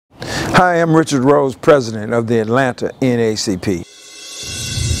Hi, I'm Richard Rose, President of the Atlanta NAACP.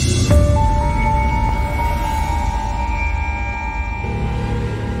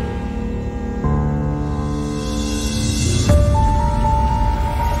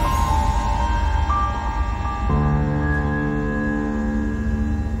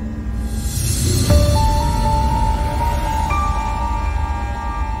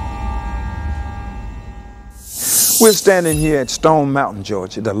 We're standing here at Stone Mountain,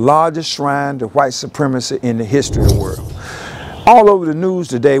 Georgia, the largest shrine to white supremacy in the history of the world. All over the news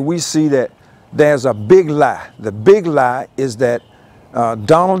today, we see that there's a big lie. The big lie is that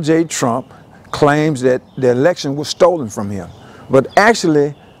Donald J. Trump claims that the election was stolen from him. But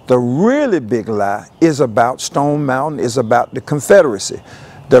actually, the really big lie is about Stone Mountain, is about the Confederacy.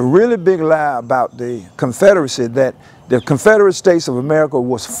 The really big lie about the Confederacy, that the Confederate States of America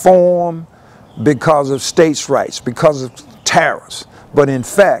was formed because of states' rights, because of tariffs. But in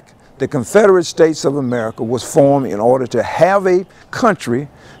fact, the Confederate States of America was formed in order to have a country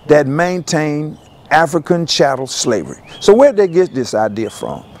that maintained African chattel slavery. So where'd they get this idea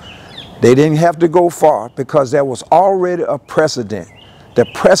from? They didn't have to go far because there was already a precedent. The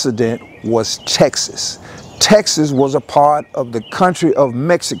precedent was Texas. Texas was a part of the country of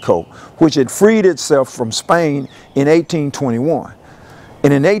Mexico, which had freed itself from Spain in 1821.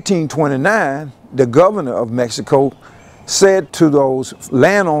 And in 1829, the governor of Mexico said to those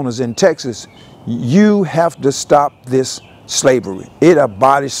landowners in Texas, you have to stop this slavery. It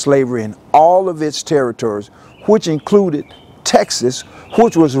abolished slavery in all of its territories, which included Texas,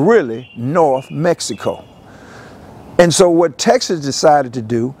 which was really North Mexico. And so what Texas decided to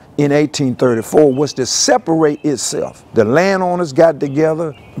do in 1834 was to separate itself. The landowners got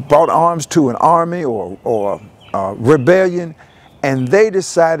together, brought arms to an army or rebellion, and they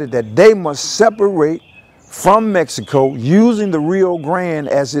decided that they must separate from Mexico using the Rio Grande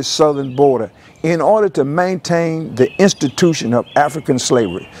as its southern border in order to maintain the institution of African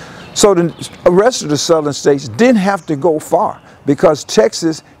slavery. So the rest of the southern states didn't have to go far because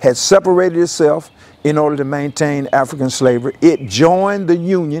Texas had separated itself in order to maintain African slavery. It joined the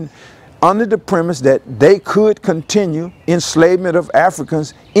Union under the premise that they could continue enslavement of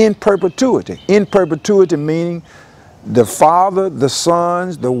Africans in perpetuity. In perpetuity meaning the father, the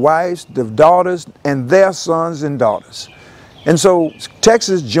sons, the wives, the daughters, and their sons and daughters. And so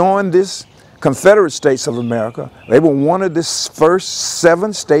Texas joined this Confederate States of America. They were one of the first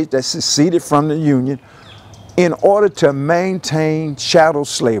 7 states that seceded from the Union in order to maintain chattel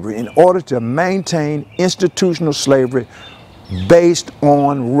slavery, in order to maintain institutional slavery based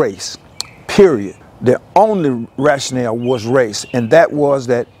on race, period. The only rationale was race, and that was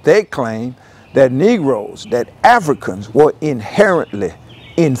that they claimed that Negroes, that Africans were inherently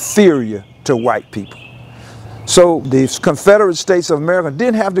inferior to white people. So the Confederate States of America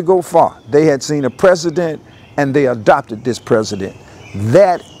didn't have to go far. They had seen a precedent and they adopted this precedent.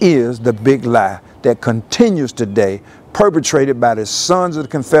 That is the big lie that continues today, perpetrated by the sons of the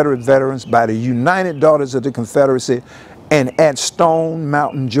Confederate veterans, by the United Daughters of the Confederacy, and at Stone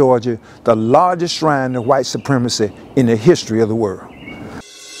Mountain, Georgia, the largest shrine of white supremacy in the history of the world.